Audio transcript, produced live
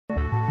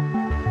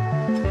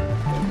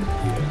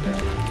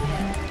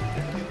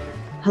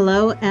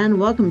Hello and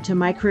welcome to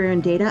My Career in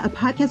Data, a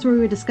podcast where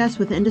we discuss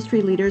with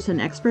industry leaders and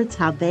experts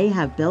how they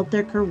have built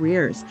their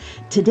careers.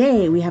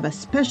 Today, we have a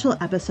special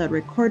episode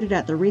recorded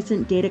at the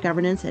recent Data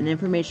Governance and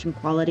Information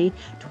Quality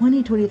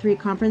 2023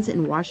 conference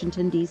in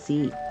Washington,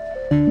 D.C.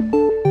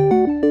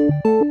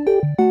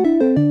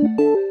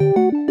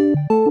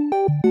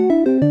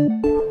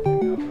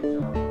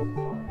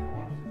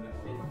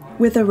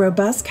 With a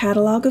robust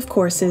catalog of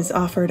courses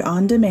offered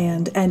on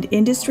demand and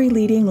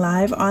industry-leading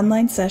live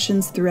online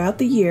sessions throughout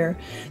the year,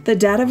 the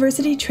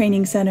DATAVERSITY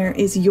Training Center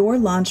is your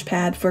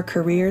launchpad for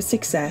career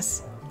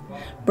success.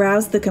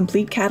 Browse the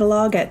complete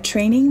catalog at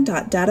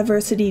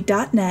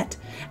training.dataversity.net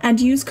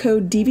and use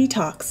code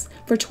DVTalks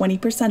for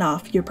 20%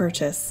 off your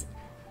purchase.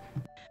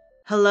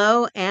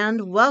 Hello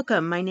and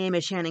welcome. My name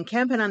is Shannon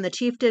Kemp and I'm the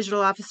Chief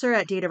Digital Officer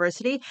at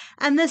DataVersity,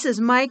 and this is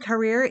My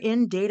Career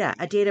in Data,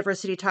 a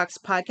DataVersity Talks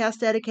podcast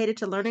dedicated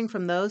to learning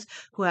from those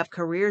who have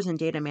careers in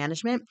data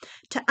management,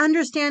 to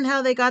understand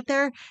how they got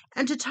there,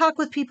 and to talk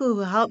with people who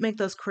help make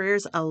those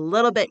careers a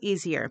little bit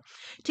easier.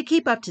 To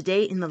keep up to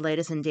date in the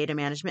latest in data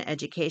management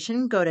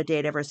education, go to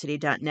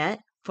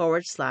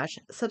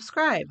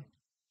dataversity.net/subscribe.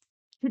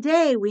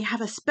 Today, we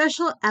have a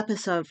special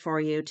episode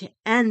for you to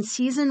end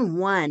Season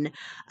 1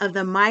 of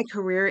the My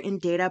Career in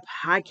Data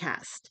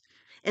podcast.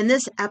 In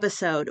this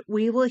episode,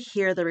 we will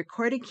hear the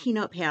recorded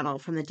keynote panel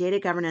from the Data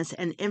Governance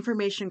and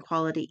Information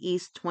Quality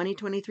East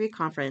 2023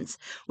 conference,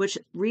 which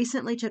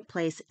recently took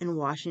place in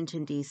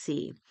Washington,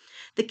 D.C.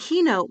 The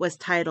keynote was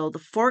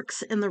titled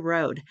Forks in the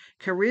Road: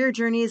 Career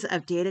Journeys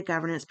of Data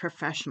Governance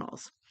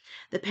Professionals.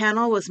 The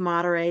panel was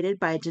moderated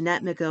by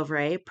Danette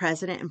McGilvray,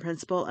 President and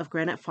Principal of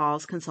Granite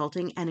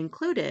Consulting, and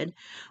included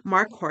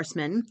Mark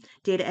Horseman,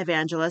 Data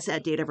Evangelist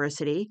at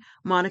DataVersity,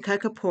 Monica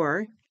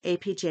Kapoor,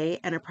 APJ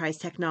Enterprise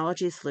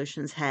Technology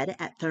Solutions Head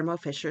at Thermo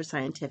Fisher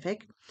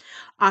Scientific,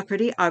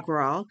 Aakriti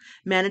Agrawal,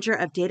 Manager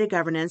of Data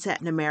Governance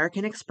at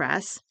American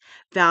Express,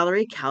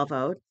 Valerie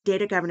Calvo,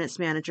 Data Governance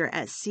Manager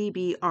at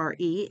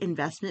CBRE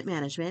Investment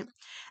Management,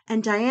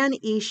 and Diane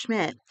E.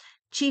 Schmidt,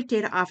 Chief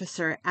Data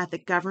Officer at the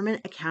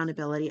Government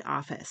Accountability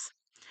Office.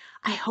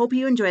 I hope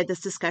you enjoyed this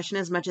discussion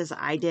as much as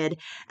I did,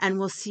 and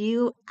we'll see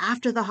you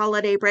after the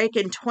holiday break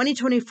in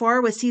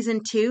 2024 with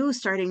Season 2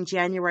 starting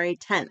January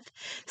 10th.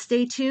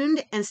 Stay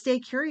tuned and stay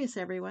curious,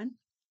 everyone.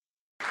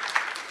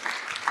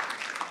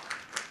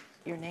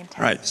 Your name tag.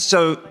 All right,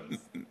 so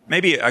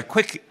maybe a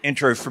quick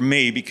intro from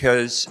me,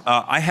 because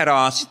I had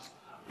asked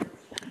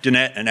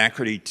Danette and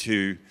Aakriti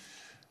to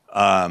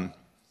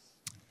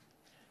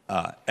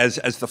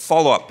as the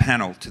follow-up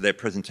panel to their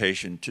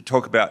presentation, to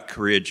talk about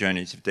career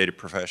journeys of data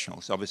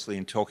professionals. Obviously,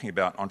 in talking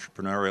about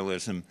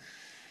entrepreneurialism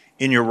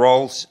in your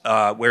roles,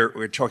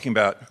 we're talking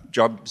about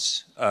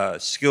jobs,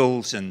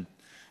 skills, and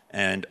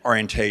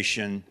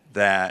orientation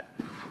that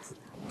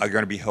are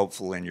going to be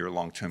helpful in your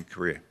long-term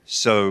career.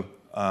 So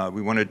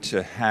we wanted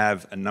to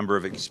have a number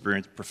of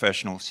experienced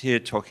professionals here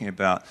talking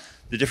about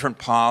the different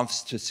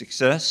paths to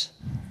success,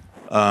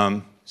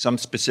 some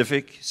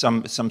specific,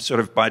 some sort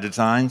of by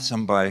design,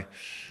 some by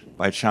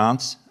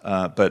chance,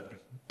 but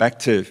back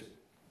to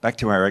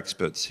our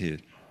experts here,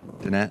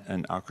 Danette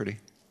and Aakriti.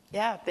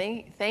 Yeah,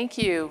 thank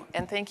you,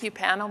 and thank you,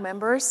 panel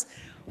members.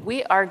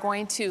 We are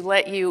going to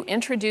let you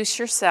introduce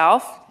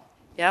yourself.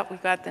 Yep,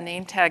 we've got the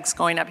name tags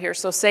going up here.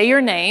 So say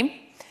your name,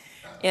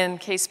 in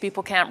case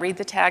people can't read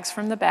the tags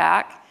from the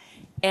back,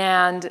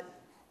 and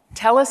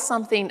tell us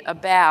something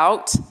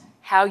about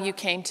how you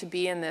came to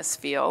be in this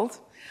field.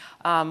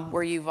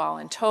 Were you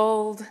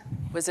voluntold?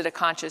 Was it a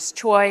conscious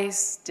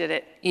choice? Did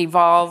it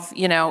evolve,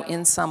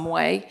 in some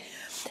way?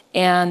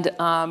 And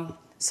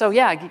so,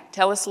 yeah,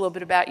 tell us a little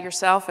bit about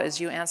yourself as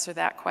you answer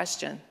that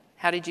question.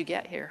 How did you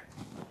get here?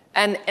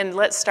 And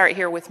let's start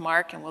here with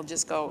Mark, and we'll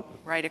just go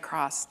right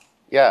across.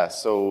 Yeah,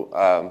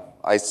 so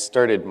I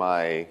started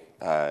my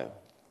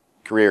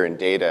career in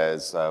data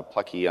as a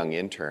plucky young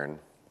intern,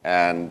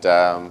 and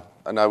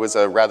I was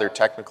a rather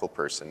technical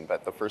person,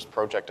 but the first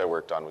project I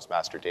worked on was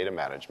master data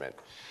management.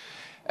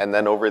 And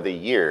then over the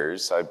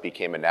years, I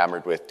became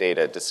enamored with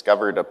data,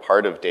 discovered a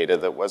part of data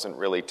that wasn't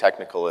really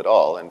technical at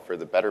all, and for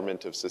the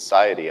betterment of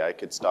society, I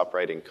could stop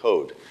writing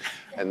code.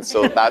 And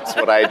so that's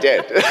what I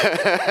did.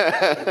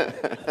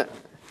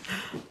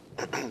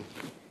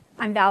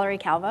 I'm Valerie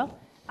Calvo.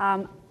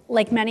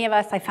 Like many of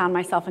us, I found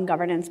myself in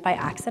governance by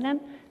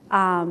accident.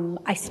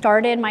 I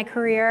started my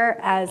career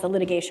as a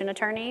litigation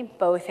attorney,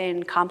 both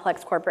in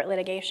complex corporate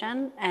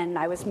litigation, and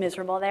I was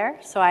miserable there.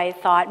 So I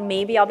thought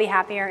maybe I'll be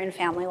happier in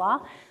family law.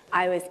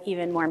 I was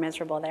even more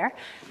miserable there,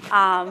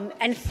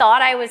 and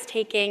thought I was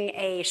taking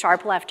a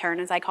sharp left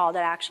turn, as I called it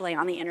actually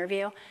on the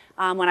interview,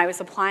 when I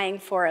was applying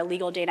for a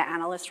legal data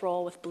analyst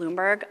role with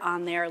Bloomberg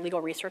on their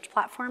legal research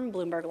platform,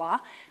 Bloomberg Law.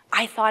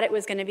 I thought it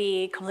was going to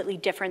be completely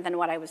different than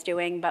what I was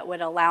doing, but would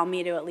allow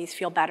me to at least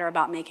feel better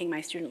about making my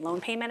student loan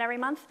payment every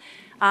month.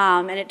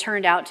 And it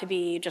turned out to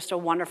be just a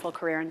wonderful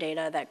career in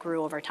data that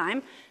grew over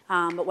time.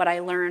 But what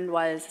I learned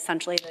was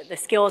essentially the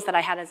skills that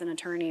I had as an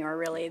attorney are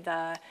really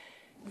the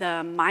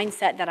the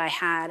mindset that I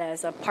had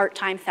as a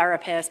part-time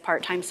therapist,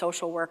 part-time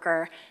social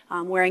worker,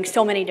 wearing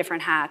so many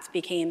different hats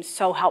became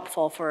so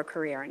helpful for a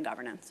career in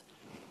governance.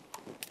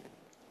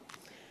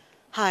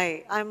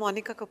 Hi, I'm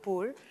Monica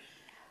Kapoor.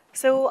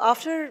 So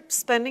after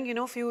spending,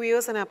 a few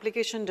years in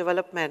application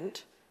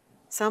development,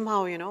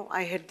 somehow,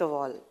 I hit the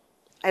wall.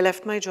 I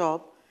left my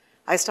job.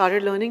 I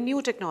started learning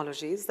new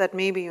technologies that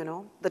maybe,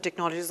 the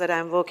technologies that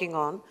I'm working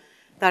on,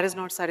 that is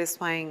not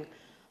satisfying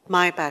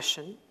my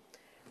passion.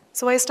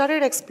 So I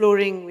started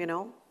exploring,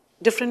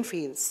 different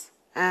fields,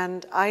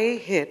 and I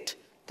hit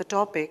the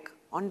topic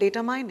on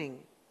data mining.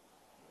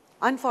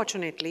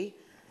 Unfortunately,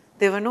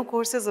 there were no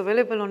courses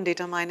available on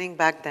data mining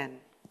back then.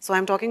 So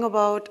I'm talking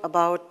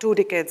about 2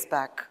 decades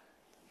back.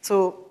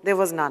 So there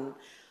was none.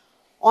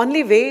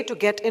 Only way to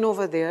get in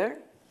over there,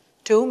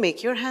 to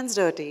make your hands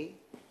dirty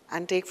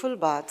and take full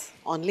baths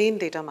only in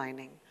data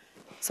mining.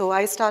 So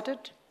I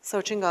started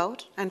searching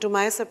out, and to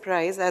my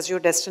surprise, as your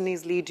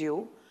destinies lead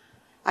you,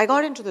 I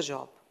got into the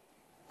job,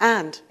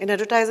 and in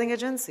advertising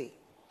agency.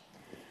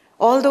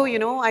 Although,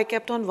 I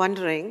kept on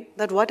wondering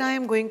that what I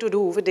am going to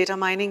do with data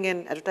mining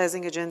in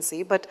advertising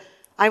agency, but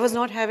I was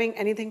not having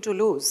anything to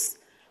lose,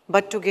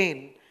 but to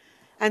gain.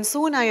 And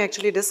soon I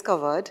actually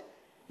discovered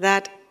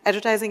that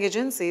advertising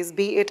agencies,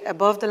 be it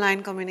above the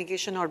line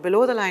communication or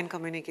below the line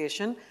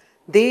communication,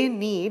 they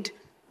need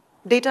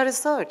data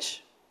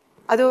research.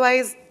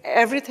 Otherwise,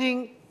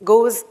 everything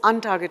goes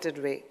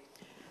untargeted way.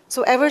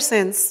 So ever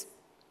since,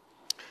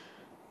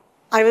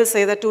 I will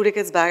say that 2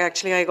 decades back,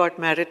 actually, I got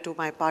married to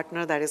my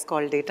partner that is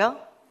called data.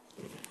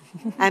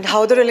 And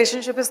how the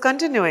relationship is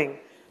continuing.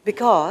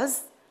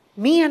 Because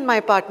me and my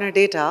partner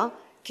data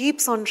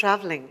keeps on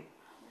traveling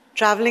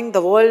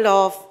the world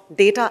of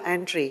data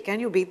entry. Can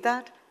you beat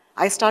that?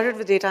 I started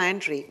with data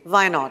entry.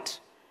 Why not?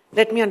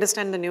 Let me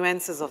understand the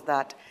nuances of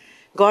that.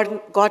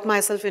 Got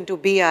myself into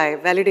BI,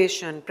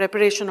 validation,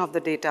 preparation of the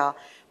data,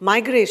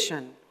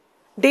 migration,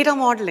 data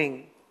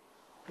modeling,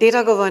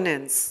 data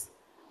governance,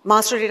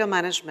 master data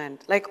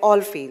management, like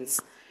all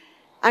fields.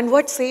 And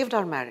what saved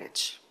our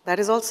marriage? That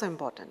is also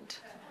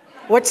important.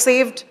 What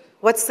saved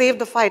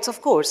the fights?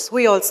 Of course,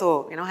 we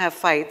also have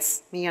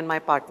fights, me and my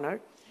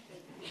partner.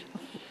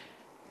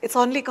 It's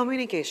only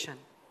communication.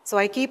 So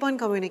I keep on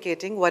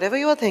communicating whatever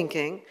you are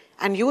thinking,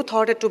 and you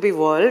thought it to be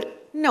world.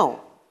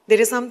 No,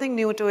 there is something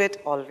new to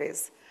it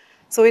always.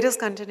 So it is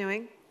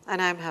continuing,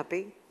 and I'm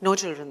happy. No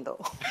children, though.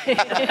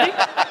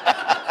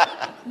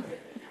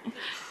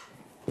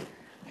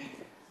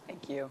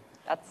 Thank you.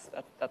 That's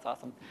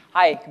awesome.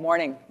 Hi, good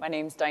morning. My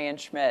name's Diane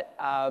Schmidt.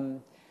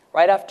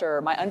 Right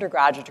after my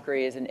undergraduate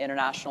degree is in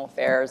international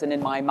affairs, and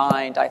in my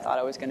mind, I thought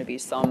I was going to be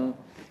some,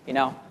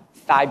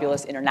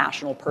 fabulous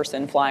international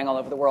person flying all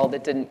over the world.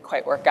 It didn't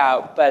quite work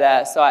out,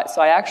 but so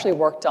I actually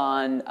worked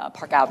on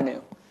Park Avenue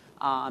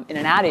in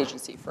an ad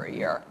agency for a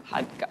year.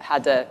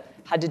 Had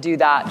to do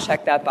that,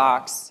 check that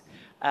box.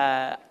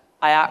 I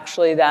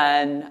actually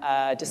then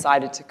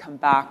decided to come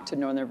back to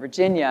Northern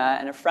Virginia,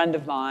 and a friend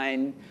of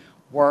mine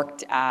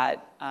worked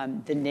at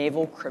the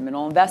Naval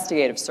Criminal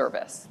Investigative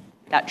Service.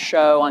 That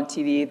show on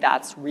TV,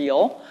 that's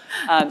real.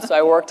 So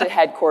I worked at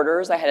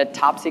headquarters. I had a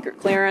top secret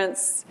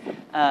clearance.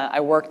 I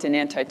worked in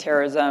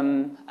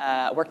anti-terrorism,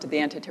 worked at the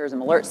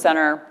Anti-Terrorism Alert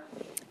Center,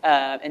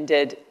 and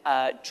did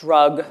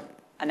drug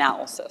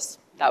analysis.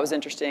 That was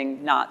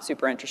interesting, not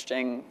super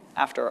interesting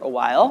after a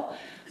while.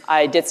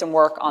 I did some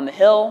work on the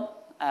Hill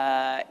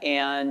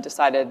and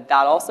decided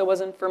that also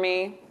wasn't for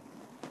me.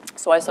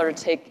 So I started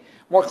to take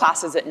more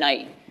classes at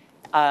night.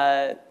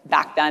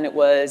 Back then it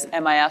was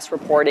MIS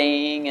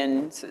reporting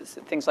and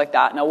things like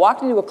that. And I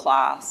walked into a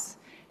class,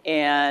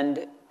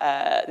 and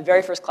the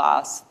very first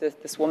class,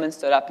 this woman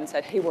stood up and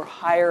said, "Hey, we're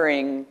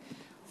hiring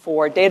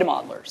for data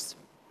modelers."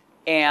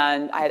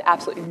 And I had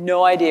absolutely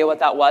no idea what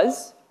that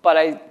was, but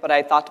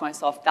I thought to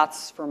myself,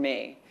 that's for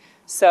me.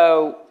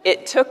 So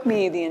it took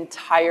me the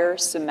entire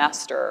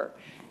semester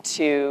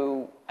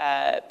to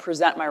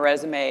present my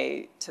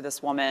resume to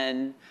this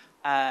woman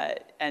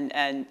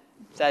and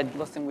said,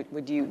 "Listen,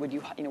 would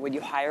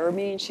you hire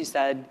me?" And she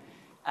said,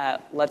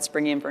 "Let's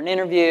bring you in for an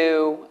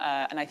interview."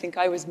 And I think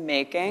I was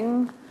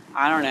making,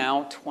 I don't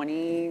know,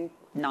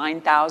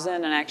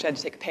 $29,000, and I actually had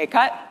to take a pay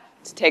cut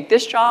to take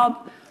this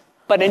job.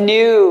 But I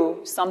knew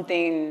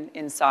something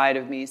inside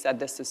of me said,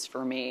 this is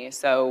for me.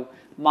 So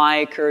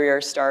my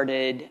career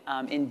started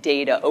in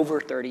data over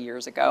 30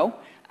 years ago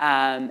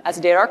as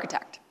a data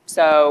architect.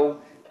 So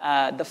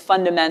the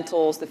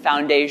fundamentals, the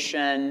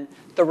foundation,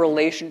 the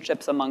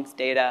relationships amongst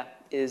data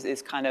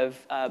is kind of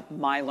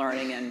my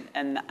learning,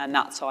 and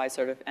that's how I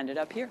sort of ended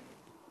up here.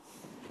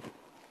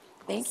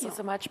 Thank you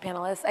so much,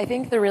 panelists. I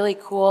think the really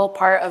cool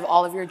part of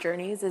all of your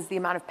journeys is the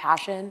amount of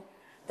passion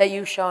that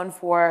you've shown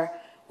for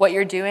what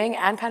you're doing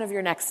and kind of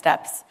your next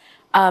steps.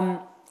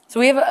 So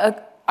we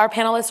have our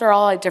panelists are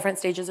all at different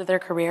stages of their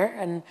career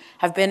and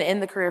have been in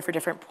the career for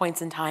different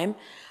points in time.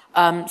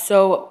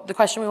 So the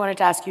question we wanted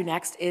to ask you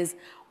next is,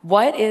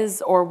 what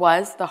is or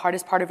was the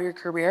hardest part of your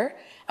career?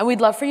 And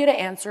we'd love for you to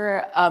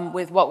answer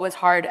with what was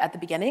hard at the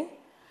beginning,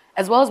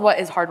 as well as what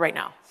is hard right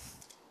now.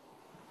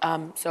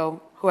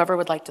 So whoever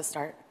would like to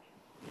start.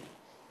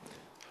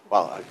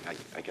 Well,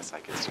 I guess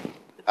I could speak.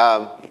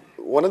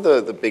 One of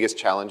the biggest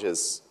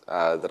challenges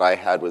that I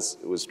had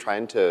was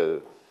trying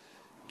to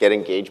get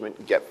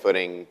engagement, get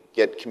footing,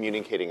 get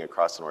communicating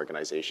across an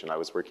organization. I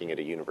was working at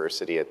a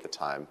university at the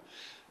time.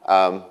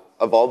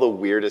 Of all the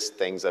weirdest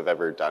things I've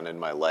ever done in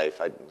my life,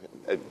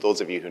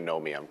 those of you who know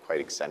me, I'm quite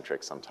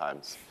eccentric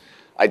sometimes.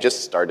 I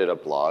just started a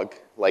blog,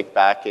 like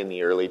back in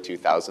the early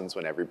 2000s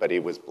when everybody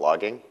was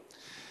blogging.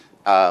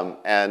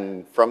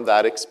 And from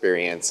that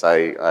experience,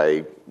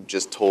 I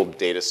just told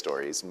data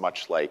stories,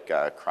 much like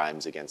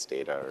crimes against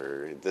data,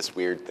 or this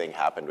weird thing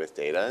happened with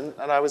data.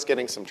 And I was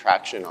getting some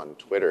traction on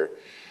Twitter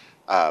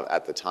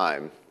at the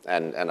time,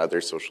 and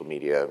other social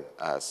media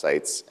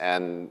sites.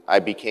 And I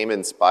became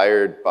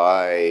inspired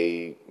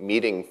by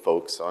meeting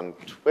folks on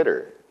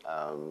Twitter.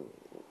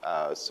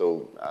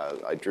 So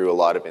I drew a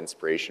lot of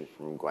inspiration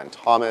from Gwen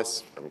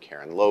Thomas, from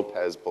Karen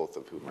Lopez, both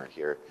of whom are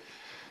here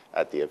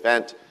at the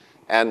event.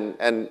 And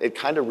it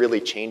kind of really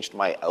changed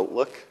my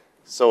outlook.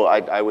 So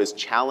I was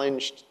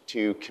challenged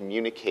to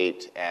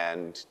communicate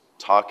and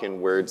talk in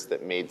words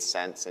that made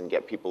sense and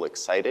get people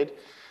excited.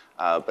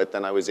 But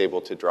then I was able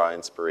to draw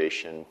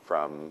inspiration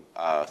from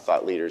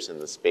thought leaders in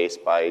the space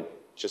by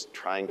just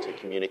trying to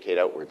communicate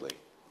outwardly.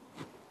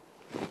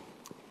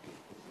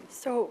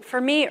 So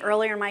for me,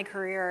 earlier in my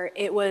career,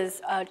 it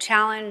was a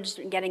challenge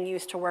getting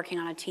used to working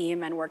on a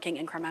team and working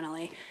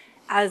incrementally.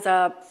 As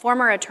a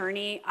former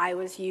attorney, I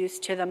was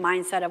used to the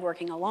mindset of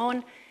working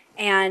alone,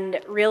 and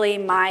really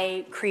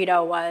my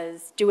credo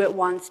was do it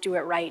once, do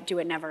it right, do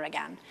it never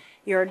again.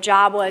 Your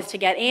job was to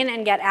get in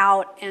and get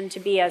out and to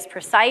be as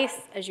precise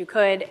as you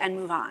could and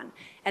move on.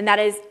 And that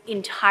is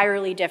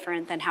entirely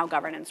different than how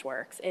governance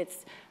works.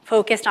 It's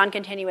focused on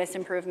continuous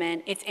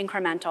improvement, it's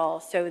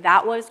incremental, so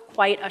that was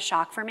quite a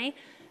shock for me.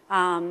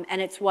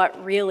 And it's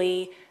what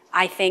really,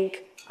 I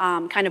think,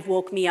 kind of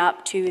woke me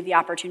up to the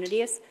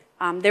opportunities.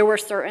 There were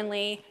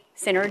certainly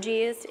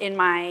synergies in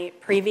my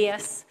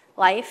previous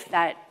life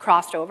that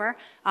crossed over,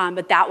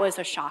 but that was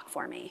a shock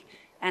for me.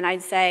 And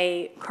I'd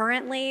say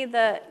currently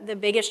the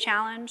biggest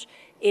challenge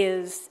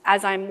is,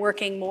 as I'm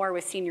working more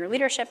with senior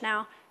leadership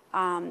now,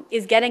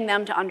 is getting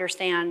them to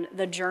understand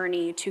the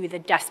journey to the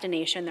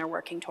destination they're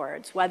working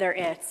towards, whether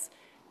it's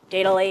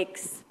data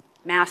lakes,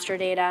 master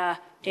data,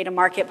 data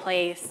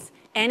marketplace,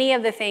 any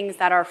of the things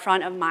that are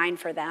front of mind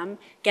for them,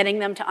 getting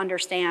them to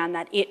understand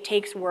that it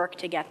takes work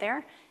to get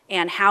there,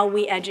 and how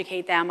we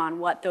educate them on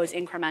what those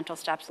incremental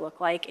steps look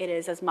like. It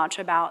is as much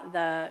about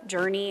the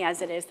journey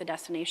as it is the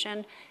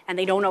destination, and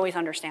they don't always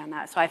understand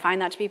that. So I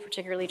find that to be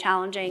particularly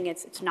challenging.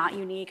 It's not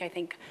unique. I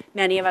think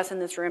many of us in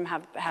this room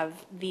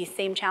have these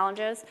same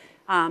challenges,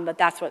 but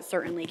that's what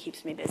certainly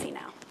keeps me busy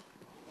now.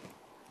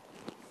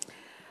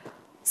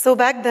 So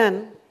back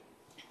then,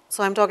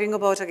 so I'm talking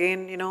about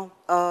again,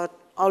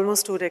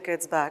 almost 2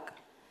 decades back,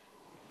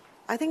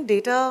 I think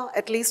data,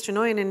 at least,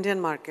 in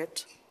Indian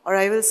market, or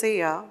I will say,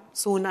 yeah,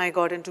 soon I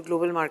got into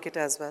global market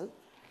as well.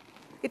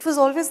 It was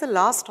always the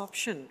last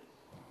option.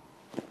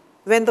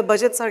 When the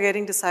budgets are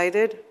getting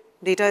decided,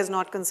 data is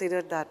not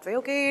considered that way.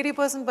 Okay,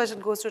 80%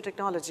 budget goes to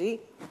technology,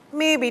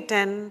 maybe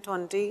 10,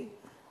 20,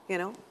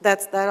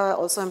 that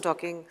also I'm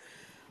talking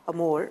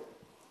more.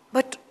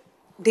 But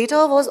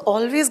data was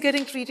always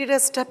getting treated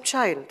as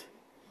stepchild.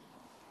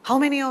 How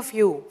many of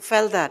you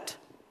felt that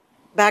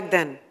back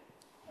then?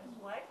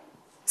 What?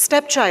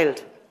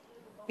 Stepchild,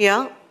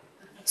 yeah?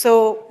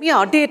 So,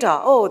 yeah, data,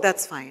 oh,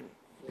 that's fine.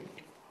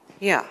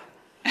 Yeah.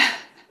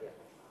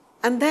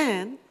 And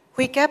then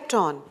we kept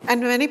on, and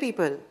many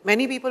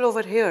people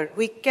over here,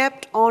 we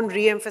kept on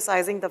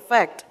re-emphasizing the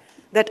fact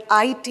that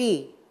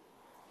IT,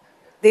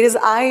 there is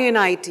I in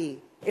IT.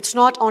 It's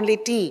not only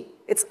T,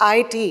 it's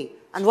IT.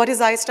 And what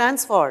is I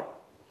stands for?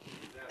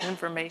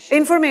 Information.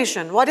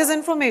 Information. What is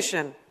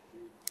information?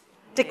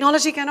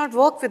 Technology cannot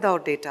work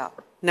without data.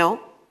 No,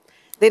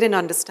 they didn't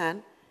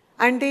understand.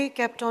 And they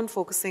kept on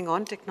focusing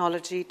on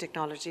technology,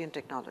 technology, and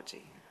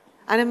technology.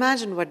 And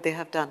imagine what they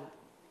have done.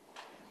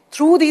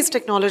 Through these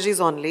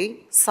technologies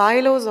only,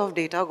 silos of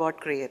data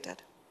got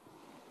created.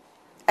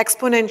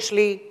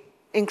 Exponentially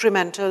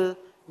incremental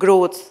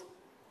growth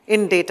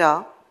in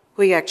data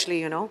we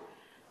actually,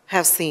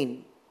 have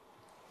seen.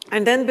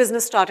 And then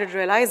business started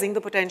realizing the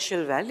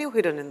potential value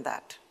hidden in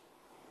that.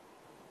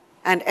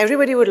 And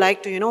everybody would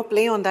like to,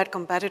 play on that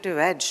competitive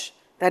edge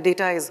that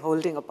data is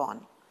holding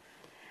upon.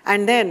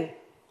 And then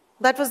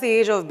that was the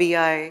age of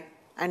BI,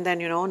 and then,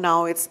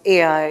 now it's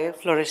AI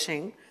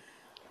flourishing.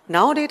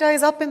 Now data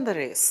is up in the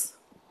race.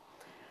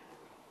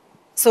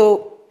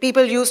 So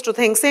people used to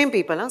think, same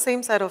people,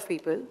 same set of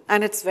people,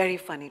 and it's very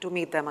funny to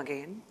meet them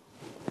again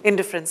in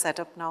different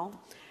setup now.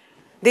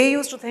 They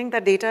used to think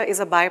that data is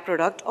a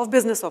byproduct of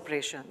business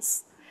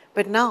operations.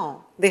 But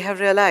now they have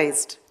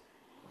realized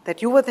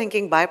that you were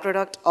thinking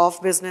byproduct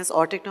of business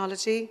or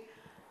technology.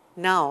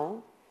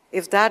 Now,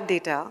 if that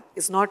data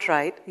is not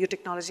right, your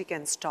technology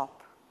can stop.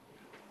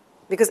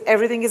 Because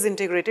everything is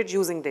integrated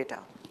using data.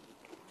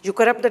 You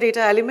corrupt the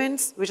data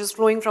elements, which is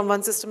flowing from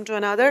one system to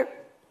another,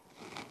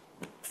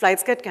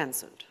 flights get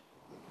cancelled.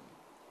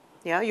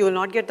 Yeah, you will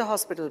not get the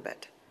hospital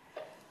bed.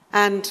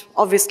 And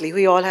obviously,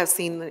 we all have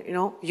seen,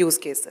 use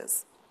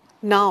cases.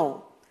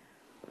 Now,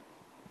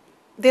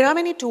 there are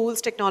many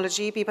tools,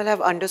 technology, people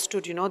have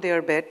understood,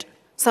 their bit.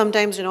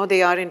 Sometimes,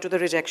 they are into the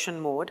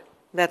rejection mode.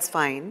 That's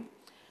fine.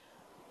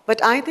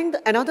 But I think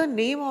another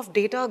name of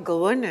data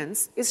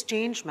governance is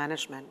change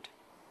management.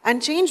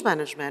 And change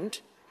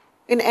management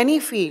in any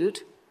field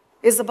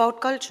is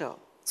about culture.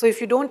 So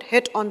if you don't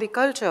hit on the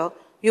culture,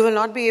 you will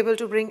not be able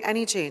to bring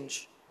any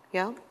change.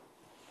 Yeah?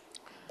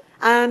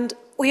 And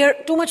we are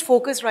too much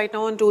focused right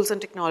now on tools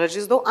and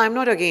technologies, though I'm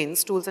not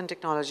against tools and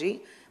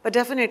technology, but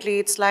definitely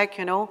it's like,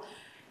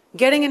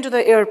 getting into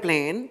the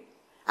airplane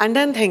and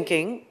then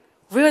thinking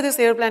where this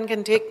airplane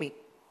can take me.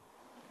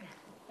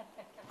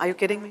 Are you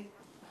kidding me?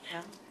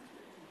 Yeah.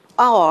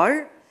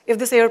 Or if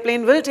this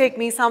airplane will take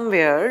me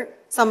somewhere,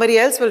 somebody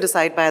else will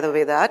decide, by the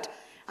way, that,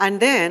 and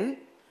then,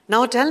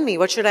 now tell me,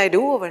 what should I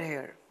do over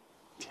here?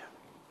 Yeah.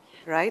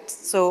 Right?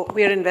 So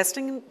we are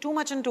investing too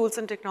much in tools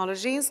and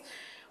technologies.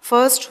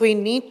 First, we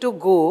need to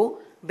go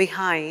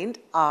behind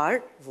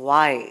our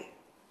why.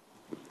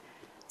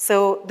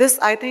 So this,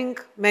 I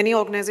think, many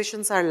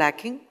organizations are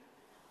lacking.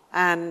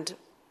 And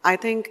I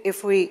think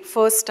if we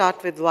first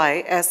start with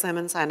why, as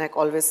Simon Sinek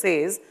always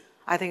says,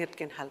 I think it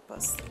can help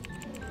us.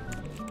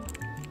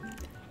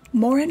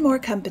 More and more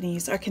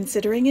companies are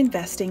considering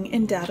investing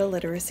in data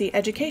literacy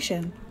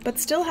education, but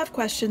still have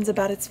questions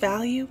about its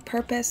value,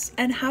 purpose,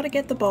 and how to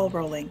get the ball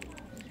rolling.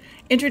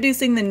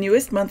 Introducing the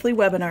newest monthly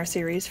webinar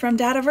series from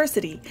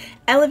DATAVERSITY,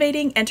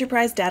 Elevating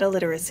Enterprise Data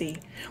Literacy,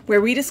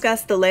 where we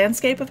discuss the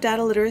landscape of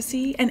data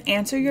literacy and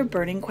answer your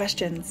burning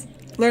questions.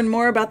 Learn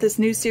more about this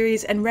new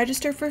series and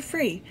register for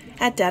free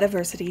at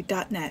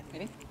dataversity.net.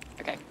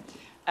 Okay.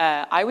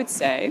 I would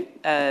say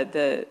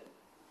the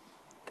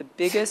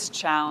biggest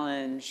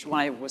challenge when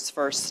I was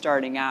first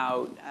starting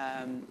out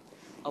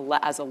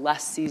as a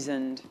less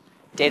seasoned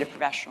data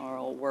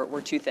professional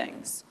were two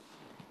things: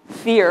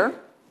 fear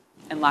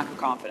and lack of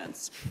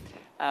confidence.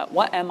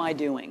 What am I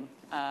doing?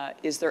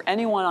 Is there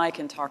anyone I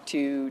can talk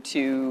to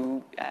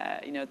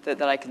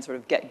that I can sort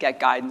of get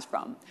guidance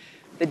from?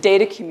 The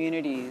data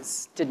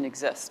communities didn't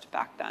exist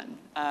back then.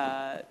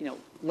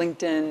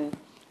 LinkedIn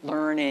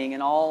Learning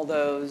and all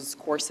those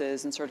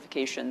courses and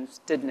certifications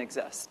didn't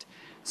exist.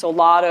 So a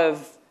lot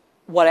of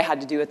what I had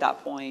to do at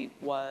that point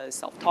was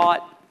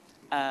self-taught,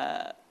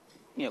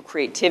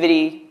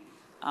 creativity.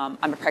 I'm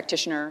a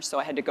practitioner, so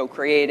I had to go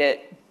create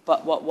it.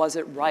 But what was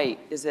it right?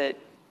 Does it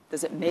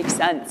make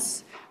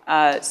sense?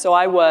 So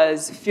I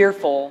was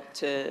fearful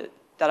that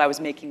I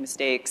was making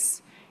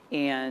mistakes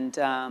and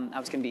I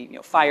was going to be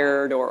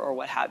fired or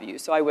what have you.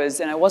 So I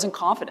wasn't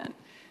confident.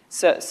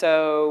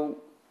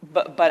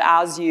 But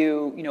as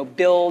you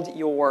build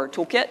your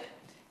toolkit,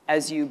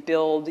 as you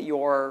build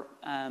your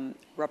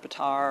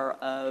repertoire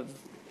of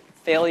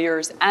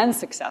failures and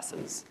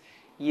successes,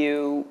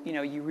 you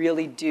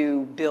really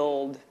do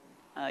build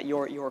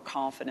your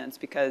confidence,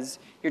 because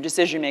your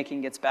decision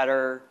making gets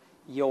better,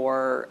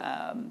 your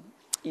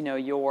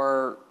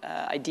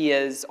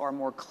ideas are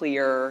more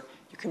clear,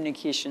 your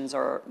communications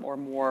are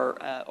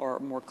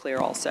more clear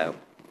also.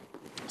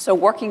 So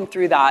working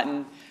through that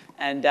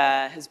and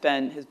has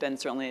been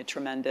certainly a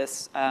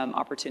tremendous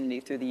opportunity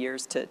through the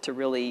years to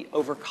really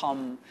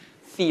overcome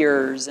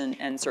fears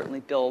and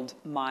certainly build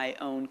my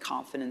own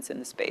confidence in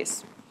the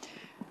space.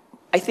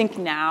 I think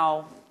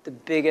now the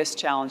biggest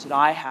challenge that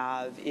I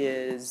have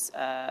is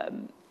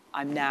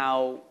I'm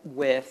now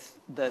with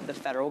the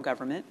federal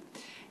government,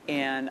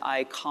 and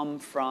I come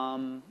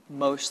from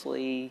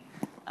mostly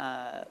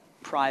the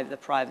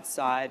private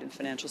side and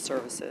financial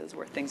services,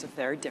 where things are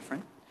very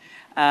different.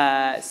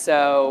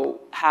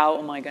 So how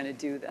am I going to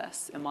do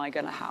this? Am I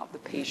going to have the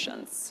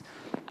patience?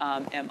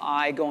 Am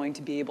I going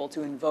to be able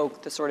to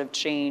invoke the sort of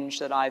change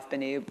that I've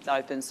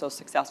been so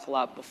successful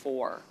at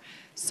before?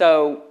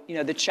 So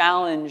the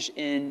challenge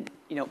in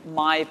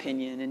my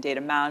opinion in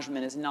data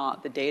management is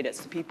not the data,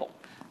 it's the people.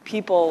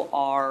 People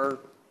are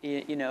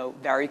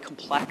very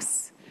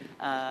complex,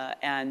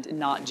 and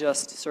not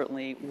just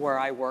certainly where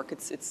I work.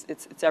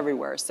 It's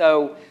everywhere.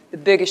 So the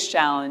biggest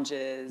challenge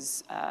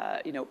is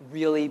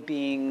really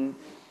being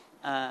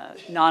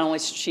not only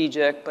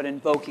strategic, but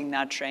invoking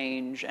that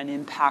change and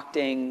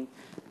impacting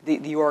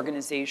the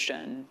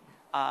organization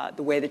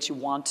the way that you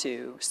want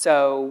to.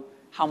 So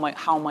how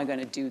am I going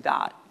to do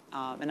that?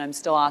 And I'm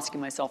still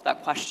asking myself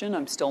that question.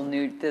 I'm still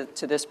new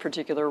to this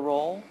particular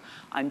role.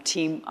 I'm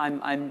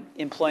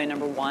employee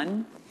number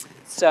one.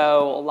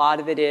 So a lot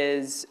of it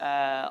is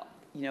a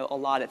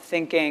lot of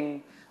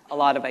thinking, a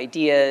lot of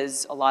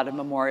ideas, a lot of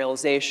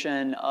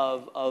memorialization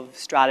of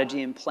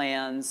strategy and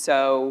plans.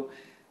 So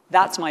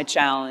that's my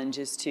challenge,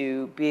 is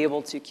to be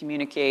able to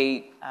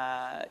communicate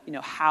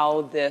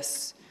how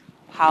this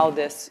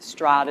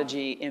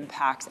strategy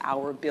impacts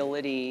our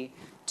ability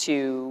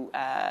to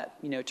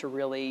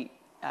really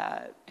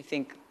I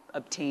think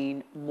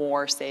obtain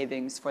more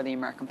savings for the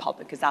American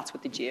public, because that's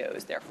what the GAO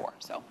is there for.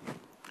 So,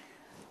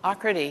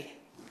 Aakriti,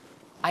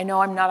 I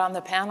know I'm not on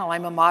the panel.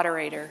 I'm a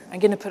moderator. I'm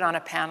going to put on a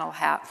panel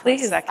hat for a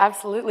second.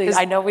 Absolutely.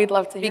 I know we'd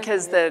love to hear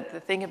because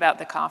the thing about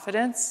the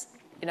confidence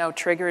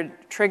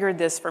triggered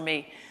this for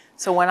me.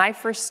 So when I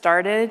first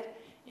started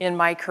in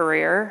my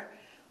career,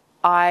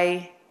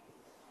 I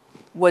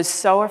was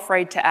so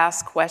afraid to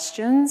ask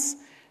questions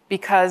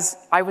because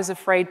I was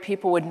afraid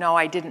people would know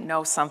I didn't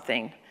know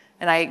something.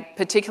 And I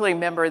particularly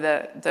remember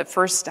the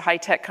first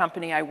high-tech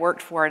company I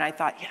worked for, and I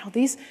thought,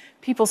 these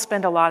people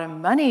spend a lot of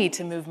money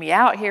to move me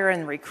out here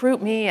and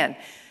recruit me and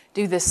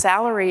do this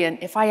salary, and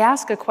if I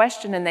ask a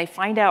question and they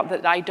find out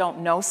that I don't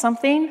know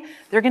something,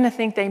 they're gonna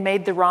think they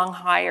made the wrong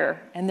hire,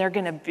 and they're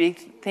gonna be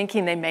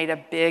thinking they made a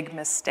big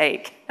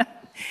mistake.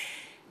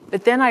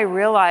 But then I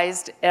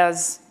realized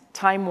as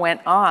time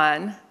went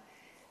on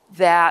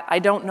that I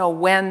don't know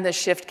when the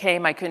shift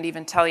came, I couldn't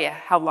even tell you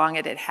how long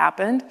it had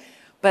happened,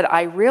 but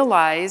I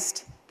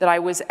realized that I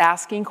was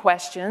asking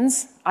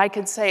questions. I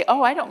could say,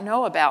 oh, I don't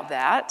know about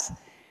that.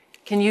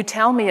 Can you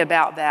tell me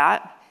about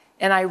that?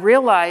 And I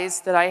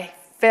realized that I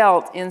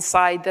felt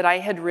inside that I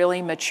had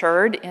really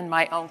matured in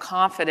my own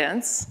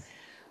confidence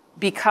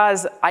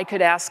because I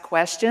could ask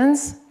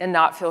questions and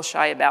not feel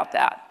shy about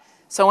that.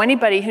 So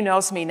anybody who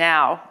knows me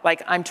now,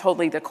 like I'm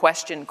totally the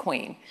question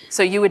queen.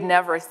 So you would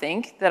never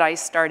think that I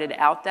started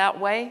out that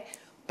way,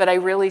 but I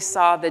really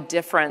saw the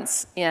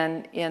difference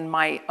in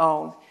my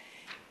own.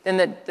 Then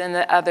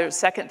the other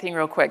second thing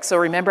real quick. So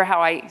remember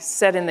how I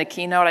said in the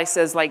keynote, I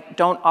says like,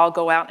 don't all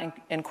go out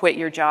and quit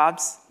your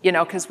jobs,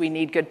 because we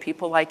need good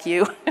people like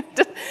you.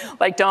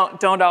 Like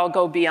don't all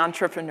go be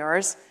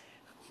entrepreneurs.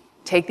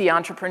 Take the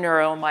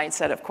entrepreneurial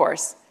mindset, of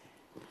course.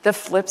 The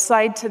flip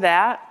side to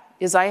that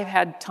is I have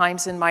had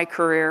times in my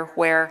career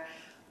where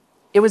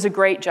it was a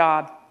great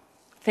job.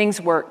 Things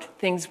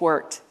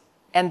worked.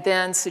 And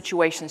then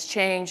situations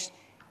changed.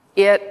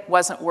 It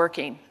wasn't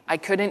working. I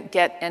couldn't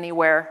get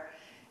anywhere.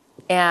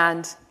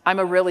 And I'm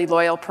a really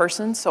loyal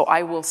person, so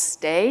I will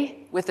stay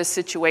with a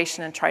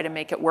situation and try to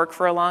make it work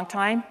for a long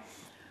time.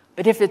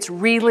 But if it's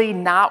really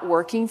not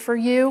working for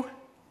you,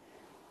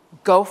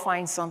 go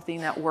find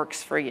something that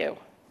works for you.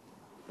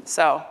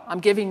 So I'm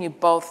giving you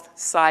both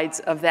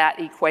sides of that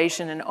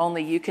equation, and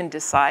only you can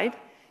decide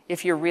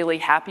if you're really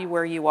happy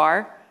where you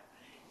are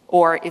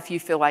or if you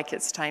feel like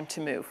it's time to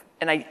move.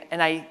 And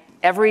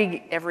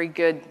every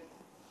good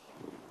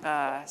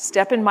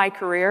step in my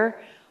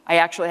career, I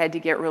actually had to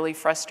get really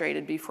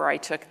frustrated before I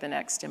took the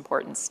next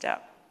important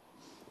step.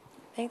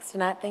 Thanks,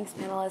 Danette. Thanks,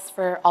 panelists,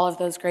 for all of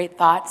those great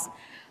thoughts.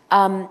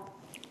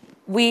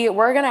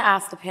 We're going to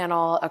ask the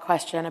panel a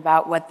question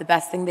about what the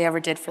best thing they ever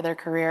did for their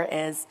career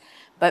is.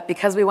 But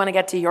because we want to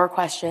get to your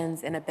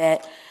questions in a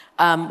bit,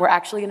 we're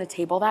actually going to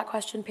table that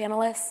question,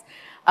 panelists.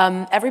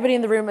 Everybody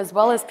in the room, as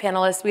well as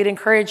panelists, we'd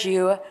encourage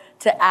you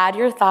to add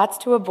your thoughts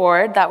to a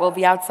board that will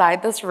be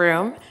outside this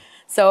room.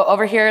 So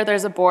over here,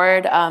 there's a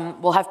board.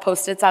 We'll have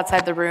Post-its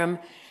outside the room,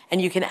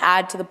 and you can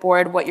add to the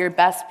board what your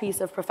best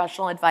piece of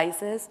professional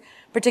advice is,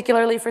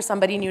 particularly for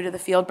somebody new to the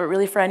field, but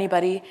really for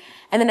anybody,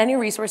 and then any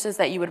resources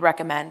that you would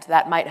recommend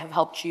that might have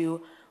helped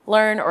you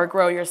learn or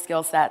grow your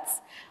skill sets.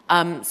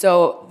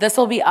 So this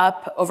will be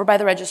up over by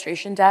the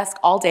registration desk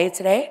all day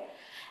today,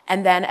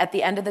 and then at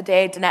the end of the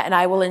day, Danette and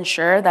I will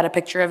ensure that a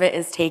picture of it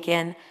is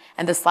taken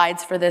and the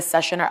slides for this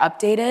session are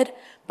updated,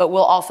 but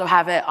we'll also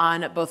have it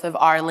on both of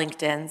our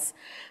LinkedIns.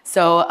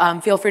 So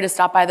feel free to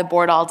stop by the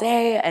board all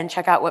day and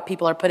check out what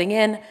people are putting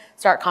in,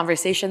 start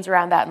conversations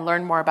around that and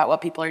learn more about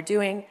what people are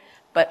doing.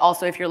 But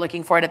also if you're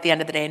looking for it at the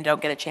end of the day and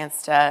don't get a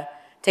chance to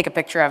take a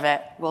picture of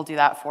it, we'll do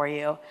that for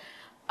you.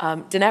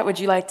 Danette, would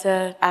you like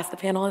to ask the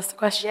panelists a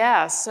question?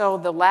 Yeah, so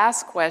the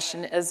last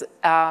question is,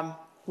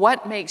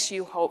 what makes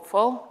you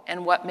hopeful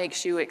and what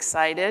makes you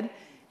excited?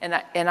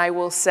 And I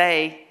will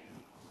say,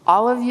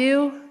 all of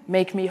you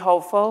make me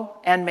hopeful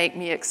and make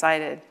me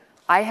excited.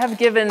 I have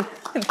given,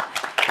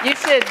 you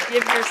should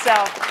give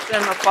yourself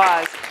some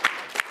applause.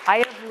 I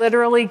have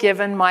literally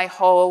given my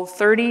whole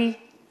 30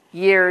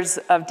 years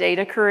of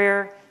data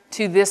career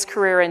to this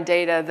career in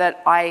data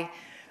that I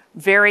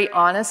very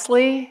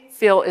honestly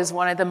feel is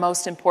one of the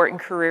most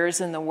important careers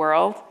in the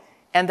world,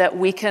 and that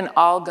we can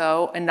all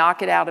go and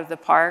knock it out of the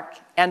park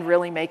and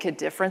really make a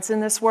difference in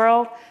this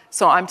world.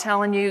 So I'm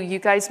telling you, you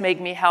guys make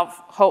me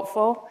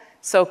hopeful,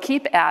 so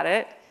keep at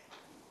it.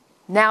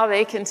 Now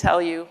they can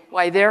tell you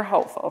why they're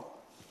hopeful.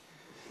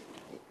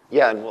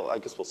 Yeah, and I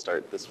guess we'll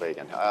start this way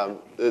again.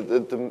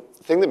 The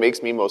thing that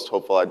makes me most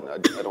hopeful, I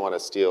don't want to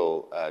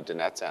steal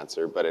Danette's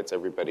answer, but it's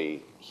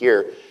everybody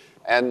here.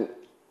 And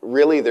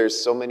really, there's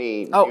so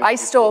many... Oh, I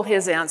stole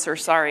his answer,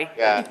 sorry.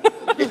 Yeah.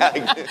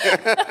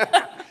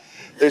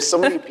 There's so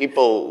many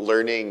people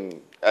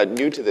learning,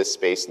 new to this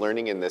space,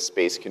 learning in this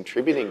space,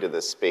 contributing to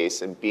this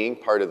space, and being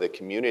part of the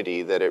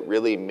community that it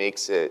really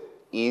makes it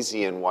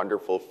easy and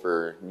wonderful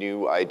for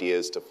new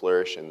ideas to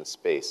flourish in the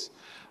space.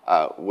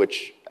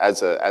 Which,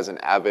 as an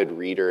avid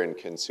reader and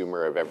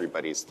consumer of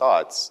everybody's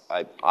thoughts,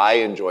 I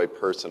enjoy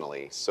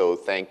personally. So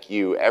thank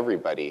you,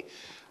 everybody.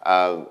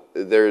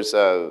 There's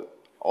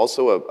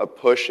also a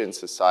push in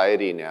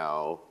society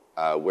now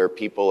where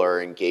people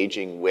are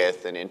engaging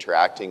with and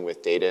interacting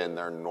with data in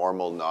their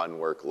normal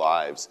non-work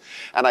lives.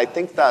 And I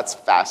think that's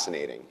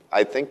fascinating.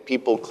 I think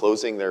people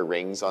closing their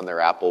rings on their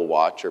Apple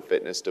Watch or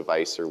fitness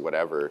device or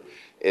whatever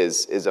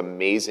is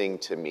amazing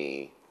to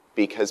me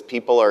because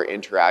people are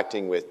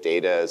interacting with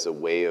data as a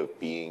way of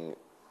being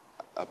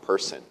a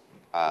person,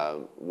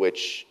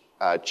 which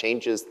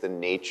changes the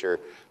nature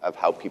of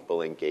how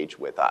people engage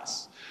with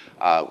us,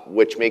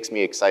 which makes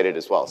me excited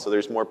as well. So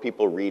there's more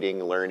people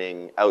reading,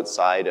 learning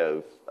outside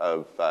of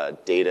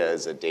data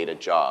as a data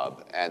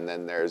job. And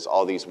then there's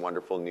all these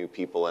wonderful new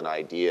people and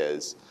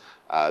ideas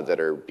that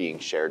are being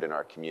shared in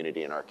our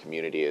community, and our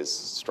community is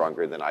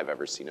stronger than I've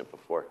ever seen it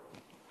before.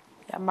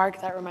 Yeah,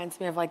 Mark, that reminds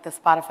me of like the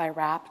Spotify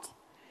Wrapped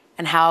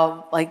and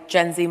how like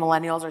Gen Z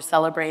millennials are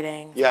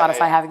celebrating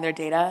Spotify having their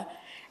data.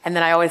 And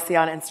then I always see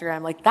on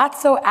Instagram, like,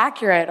 that's so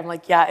accurate. I'm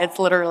like, yeah, it's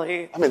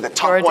literally I'm in the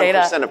top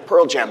 1% of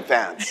Pearl Jam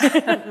fans.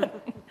 And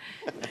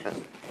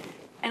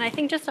I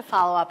think just to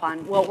follow up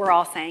on what we're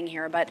all saying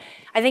here, but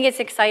I think it's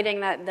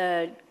exciting that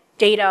the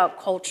data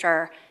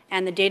culture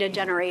and the data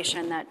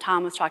generation that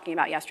Tom was talking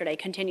about yesterday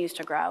continues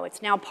to grow.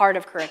 It's now part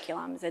of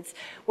curriculums. It's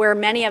where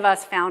many of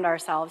us found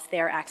ourselves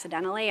there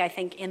accidentally. I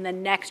think in the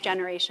next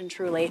generation,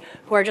 truly,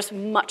 who are just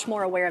much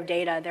more aware of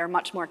data, they're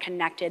much more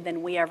connected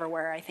than we ever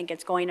were. I think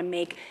it's going to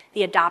make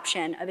the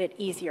adoption of it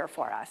easier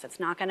for us.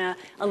 It's not gonna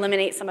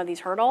eliminate some of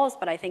these hurdles,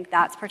 but I think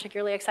that's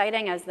particularly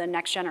exciting as the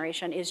next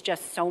generation is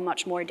just so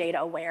much more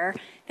data aware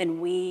than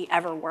we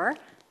ever were.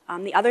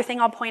 The other thing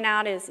I'll point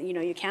out is,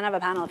 you can't have a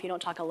panel if you don't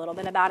talk a little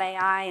bit about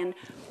AI, and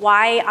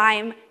why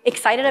I'm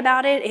excited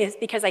about it is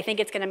because I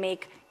think it's gonna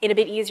make it a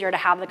bit easier to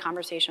have the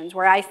conversations.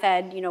 Where I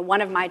said,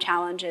 one of my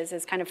challenges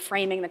is kind of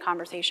framing the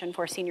conversation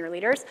for senior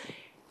leaders.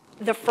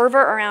 The fervor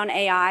around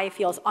AI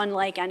feels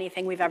unlike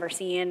anything we've ever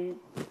seen,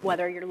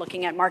 whether you're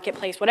looking at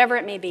marketplace, whatever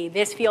it may be.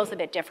 This feels a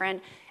bit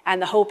different,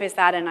 and the hope is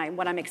that, and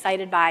what I'm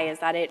excited by, is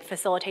that it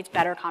facilitates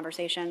better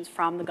conversations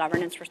from the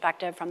governance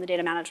perspective, from the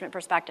data management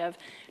perspective,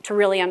 to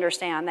really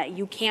understand that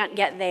you can't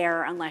get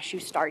there unless you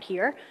start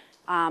here.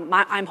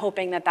 I'm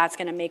hoping that that's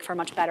gonna make for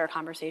much better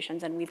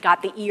conversations, and we've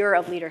got the ear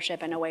of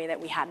leadership in a way that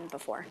we hadn't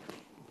before.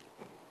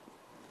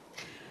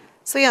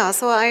 So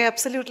I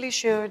absolutely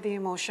share the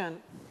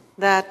emotion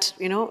that,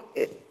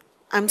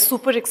 I'm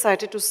super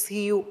excited to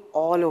see you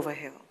all over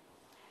here.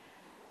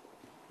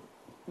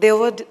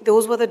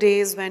 Those were the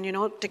days when,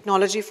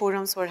 technology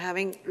forums were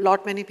having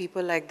many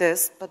people like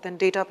this, but then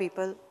data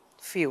people,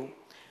 few.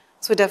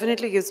 So it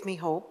definitely gives me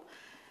hope.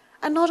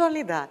 And not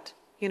only that,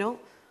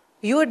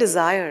 your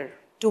desire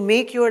to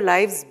make your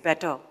lives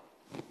better,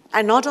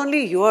 and not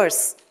only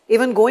yours,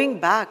 even going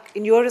back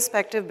in your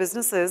respective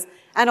businesses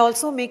and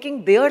also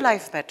making their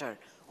life better.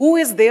 Who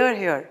is there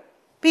here?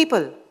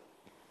 People.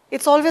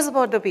 It's always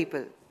about the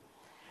people.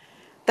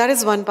 That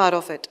is one part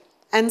of it.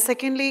 And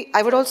secondly,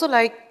 I would also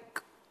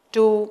like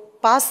to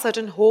pass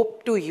certain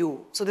hope to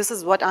you. So this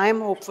is what I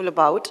am hopeful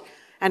about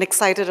and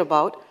excited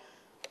about.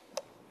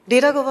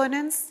 Data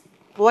governance,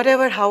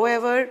 whatever,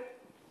 however,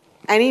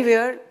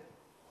 anywhere,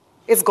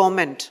 is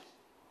government.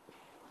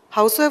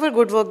 Howsoever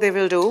good work they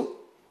will do,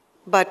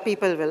 but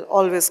people will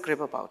always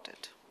crib about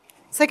it.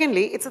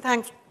 Secondly, it's a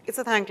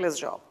thankless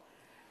job.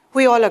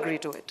 We all agree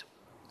to it.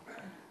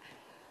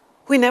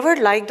 We never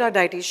liked our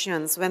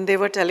dietitians when they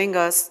were telling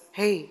us,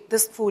 hey,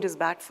 this food is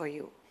bad for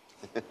you.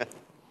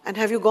 And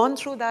have you gone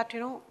through that,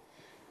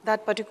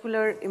 that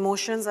particular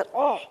emotions that,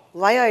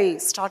 why I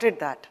started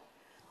that?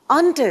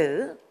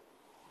 Until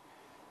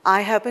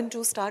I happen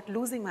to start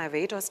losing my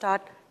weight or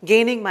start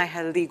gaining my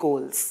healthy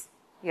goals,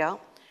 yeah?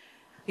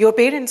 Your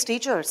parents,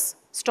 teachers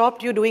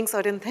stopped you doing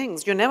certain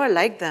things. You never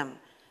liked them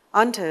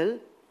until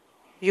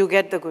you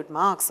get the good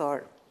marks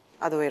or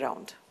other way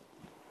around,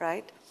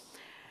 right?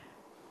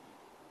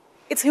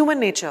 It's human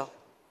nature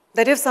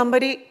that if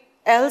somebody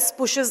else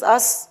pushes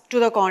us to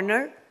the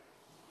corner,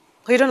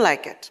 we don't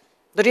like it.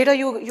 The data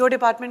your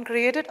department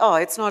created,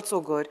 it's not so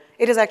good.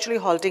 It is actually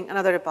halting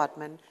another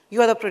department.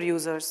 You are the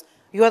producers,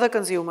 you are the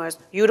consumers,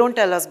 you don't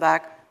tell us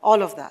back,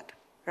 all of that,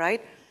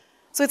 right?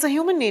 So it's a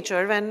human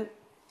nature when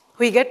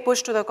we get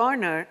pushed to the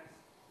corner,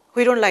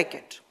 we don't like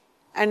it.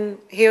 And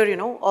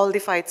here, all the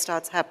fight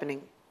starts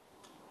happening.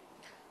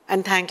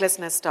 And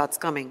thanklessness starts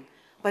coming.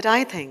 But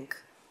I think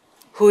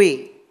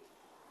we,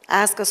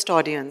 as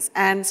custodians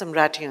and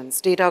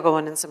Samratians, data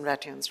governance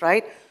Samratians,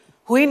 right?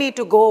 We need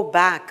to go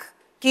back,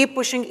 keep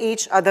pushing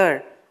each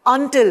other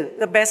until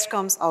the best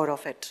comes out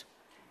of it.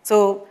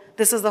 So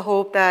this is the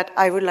hope that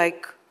I would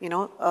like,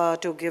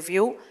 to give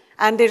you.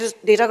 And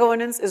data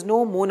governance is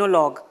no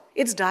monologue,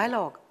 it's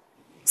dialogue.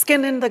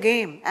 Skin in the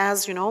game,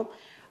 as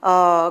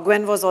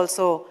Gwen was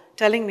also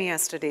telling me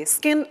yesterday,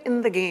 skin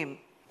in the game.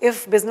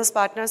 If business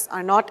partners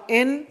are not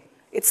in,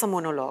 it's a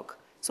monologue.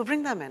 So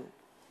bring them in.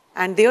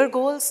 And their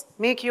goals,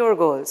 make your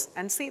goals,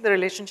 and see the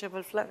relationship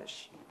will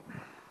flourish.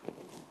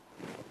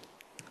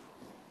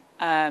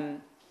 At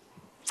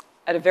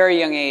a very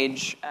young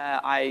age,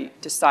 I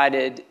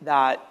decided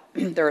that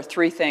there are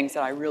three things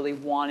that I really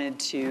wanted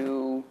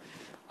to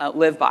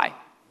live by.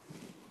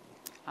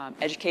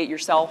 Educate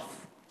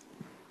yourself,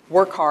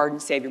 work hard,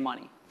 and save your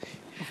money.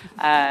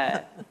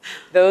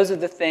 Those are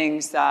the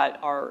things that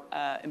are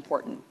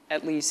important.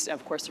 At least,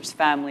 of course, there's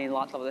family and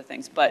lots of other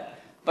things. But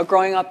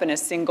growing up in a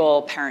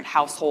single parent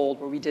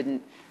household where we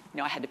didn't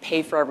I had to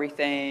pay for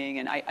everything,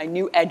 and I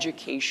knew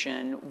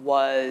education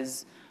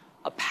was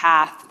a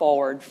path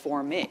forward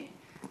for me.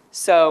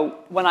 So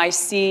when I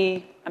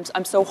see,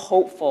 I'm so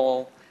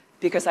hopeful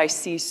because I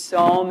see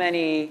so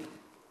many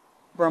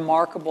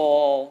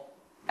remarkable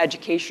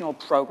educational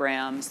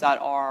programs that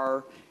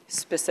are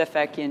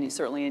specific in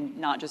certainly in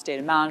not just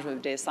data management,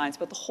 but data science,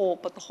 but the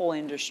whole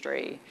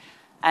industry,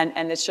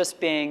 and it's just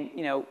being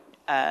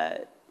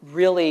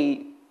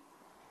really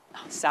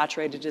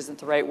saturated isn't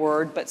the right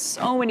word, but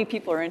so many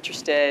people are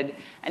interested,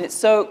 and it's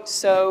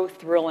so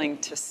thrilling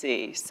to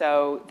see.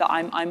 So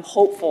I'm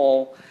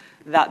hopeful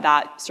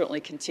that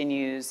certainly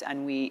continues,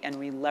 and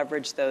we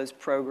leverage those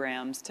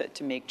programs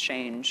to make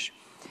change.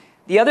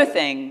 The other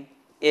thing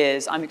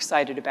is I'm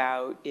excited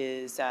about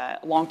is a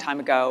long time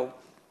ago,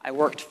 I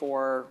worked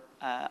for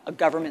a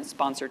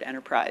government-sponsored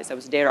enterprise. I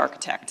was a data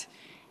architect,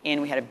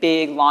 and we had a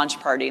big launch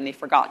party, and they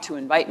forgot to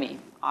invite me.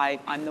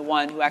 I'm the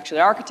one who actually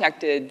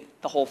architected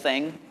the whole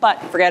thing, but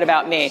forget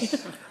about me.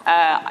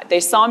 They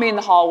saw me in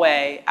the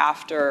hallway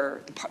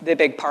after the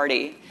big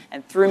party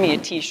and threw me a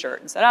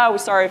T-shirt and said, "Oh, we're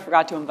sorry, I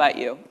forgot to invite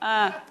you."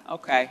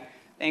 Okay,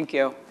 thank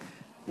you.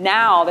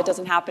 Now that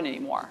doesn't happen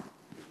anymore.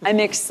 I'm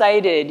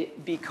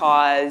excited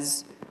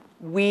because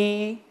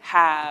we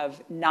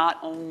have not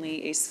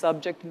only a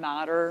subject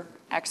matter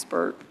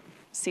expert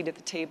seat at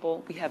the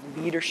table, we have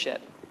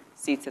leadership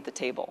seats at the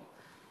table.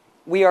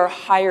 We are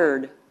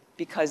hired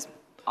because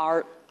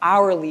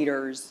our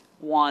leaders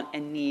want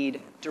and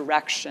need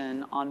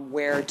direction on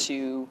where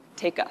to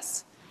take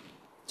us.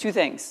 Two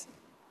things.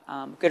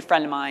 A good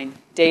friend of mine,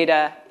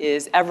 data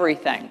is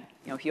everything.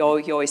 He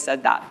always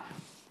said that.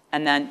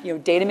 And then,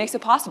 data makes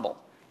it possible.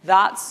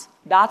 That's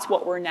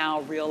what we're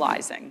now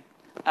realizing.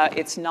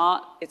 It's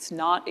not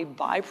a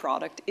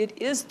byproduct.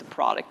 It is the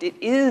product. It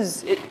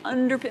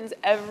underpins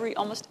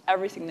almost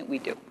everything that we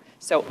do.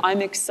 So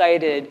I'm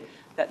excited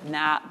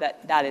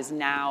that is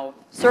now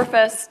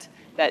surfaced,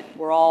 that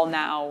we're all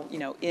now,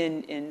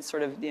 in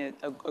sort of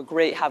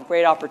have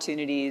great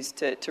opportunities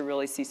to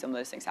really see some of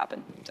those things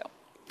happen. So.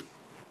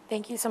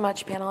 Thank you so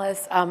much,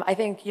 panelists. I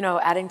think,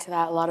 adding to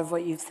that, a lot of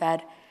what you've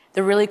said,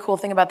 the really cool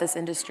thing about this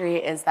industry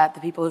is that the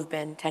people who've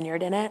been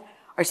tenured in it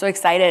are so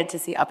excited to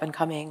see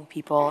up-and-coming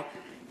people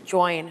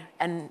join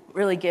and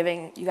really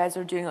you guys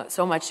are doing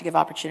so much to give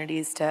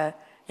opportunities to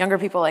younger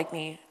people like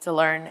me to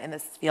learn in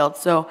this field.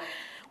 So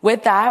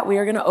with that, we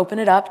are going to open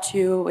it up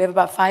we have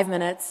about 5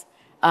 minutes,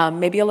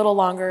 maybe a little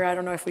longer. I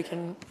don't know if we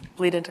can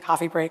bleed into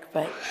coffee break,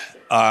 but.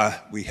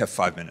 We have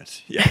 5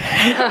 minutes,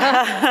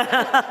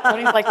 yeah.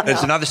 Tony's like, no.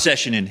 There's another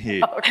session in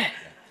here. Oh, okay.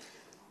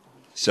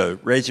 So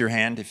raise your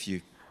hand if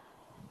you.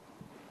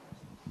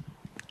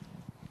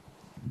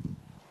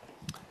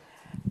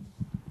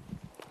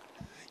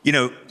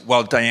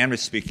 While Diane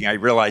was speaking, I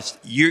realized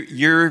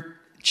you're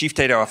Chief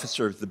Data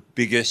Officer of the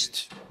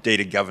biggest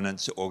data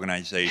governance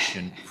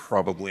organization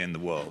probably in the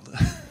world.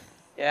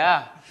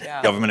 Yeah.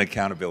 Government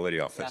Accountability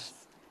Office.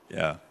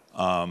 Yes.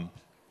 Yeah.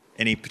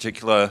 Any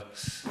particular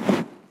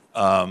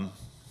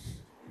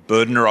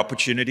burden or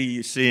opportunity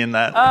you see in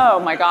that? Oh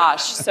my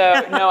gosh.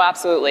 So no,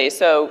 absolutely.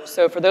 So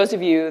for those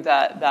of you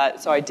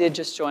so I did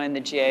just join the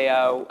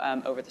GAO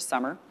over the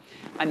summer.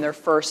 I'm their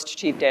first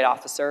Chief Data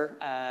Officer.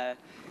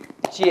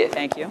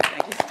 Thank you.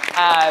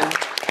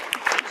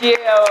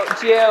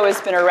 GAO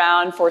has been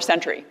around for a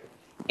century.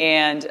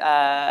 And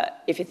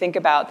if you think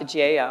about the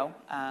GAO,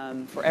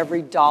 for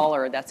every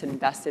dollar that's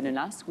invested in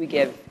us, we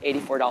give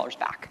 $84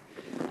 back.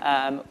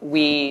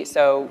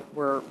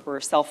 We're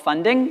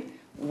self-funding.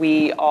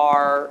 We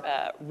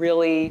are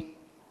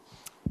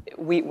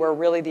we're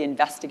really the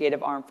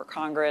investigative arm for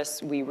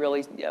Congress. We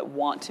really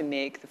want to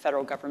make the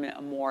federal government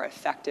a more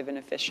effective and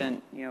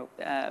efficient,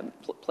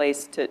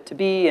 place to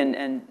be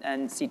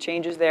and see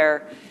changes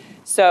there.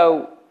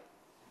 So,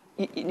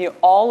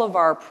 all of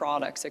our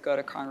products that go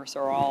to Congress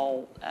are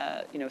all,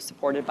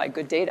 supported by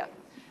good data.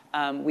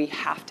 We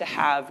have to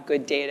have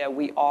good data.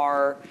 We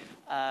are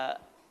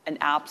an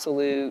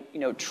absolute,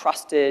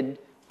 trusted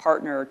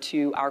partner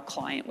to our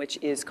client, which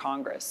is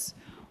Congress.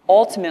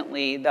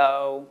 Ultimately,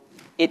 though,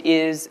 it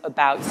is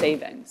about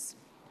savings.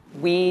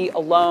 We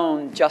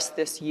alone, just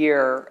this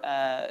year,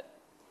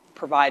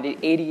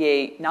 provided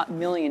not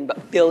million,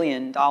 but $1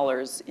 billion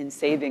in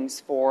savings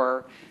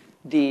for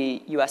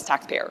the U.S.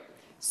 taxpayer.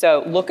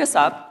 So look us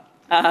up.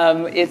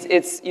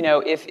 If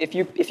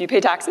you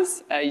pay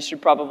taxes, you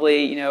should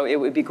probably, it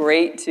would be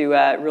great to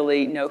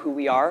really know who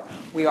we are.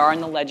 We are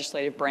in the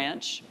legislative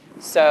branch.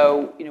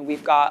 So,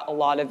 we've got a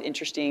lot of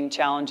interesting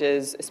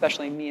challenges,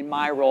 especially me in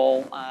my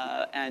role,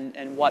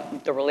 and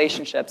what the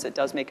relationships, it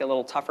does make it a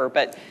little tougher.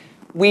 But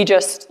we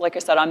just, like I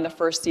said, I'm the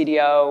first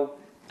CDO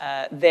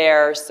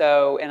there,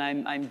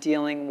 and I'm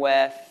dealing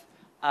with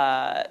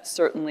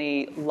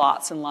certainly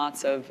lots and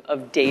lots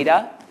of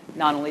data,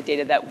 not only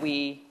data that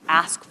we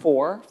ask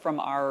for from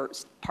our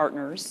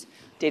partners,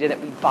 data that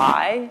we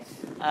buy,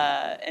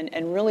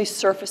 and really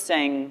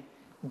surfacing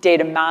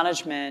data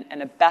management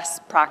and a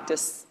best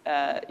practice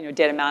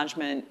data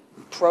management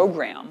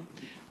program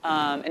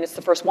and it's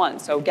the first one.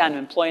 So again,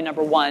 employee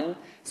number one.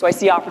 So I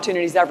see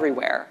opportunities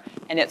everywhere.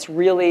 And it's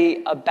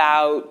really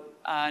about,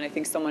 and I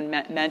think someone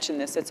mentioned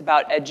this, it's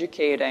about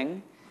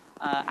educating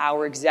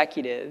our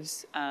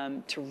executives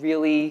to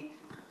really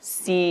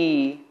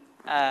see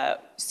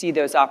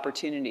those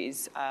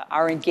opportunities.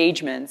 Our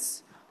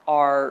engagements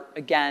are,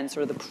 again,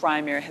 sort of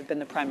have been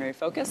the primary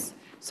focus.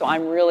 So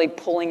I'm really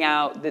pulling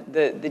out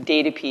the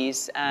data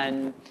piece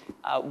and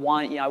I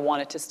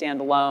want it to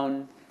stand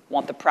alone,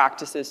 want the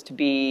practices to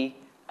be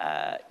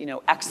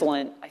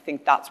excellent. I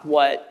think that's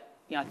what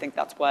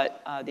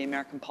the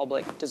American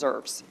public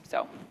deserves.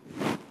 So.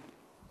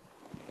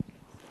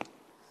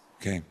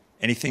 Okay.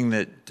 Anything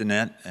that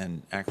Danette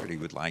and Aakriti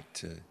would like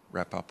to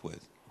wrap up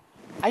with?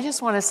 I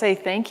just want to say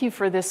thank you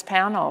for this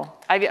panel.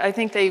 I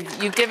think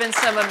you've given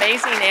some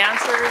amazing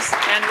answers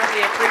and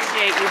really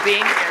appreciate you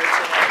being here today.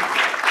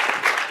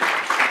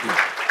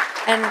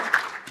 And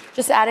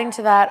just adding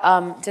to that,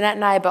 Danette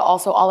and I, but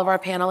also all of our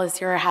panelists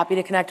here are happy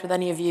to connect with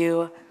any of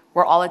you.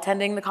 We're all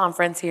attending the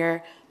conference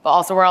here, but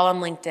also we're all on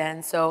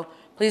LinkedIn. So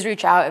please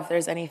reach out if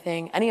there's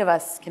anything any of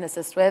us can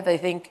assist with. I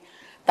think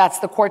that's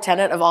the core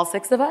tenet of all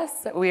 6 of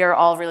us. We are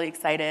all really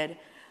excited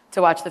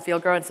to watch the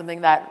field grow, and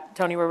something that,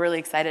 Tony, we're really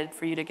excited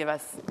for you to give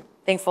us,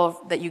 thankful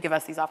that you give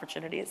us these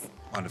opportunities.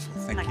 Wonderful,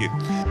 thank you.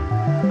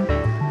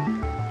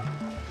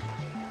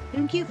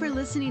 Thank you for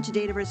listening to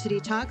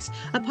DATAVERSITY Talks,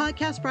 a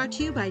podcast brought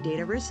to you by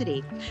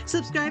DATAVERSITY.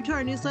 Subscribe to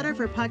our newsletter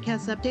for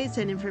podcast updates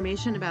and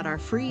information about our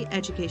free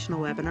educational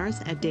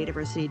webinars at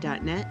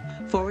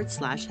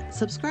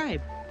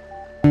dataversity.net/subscribe.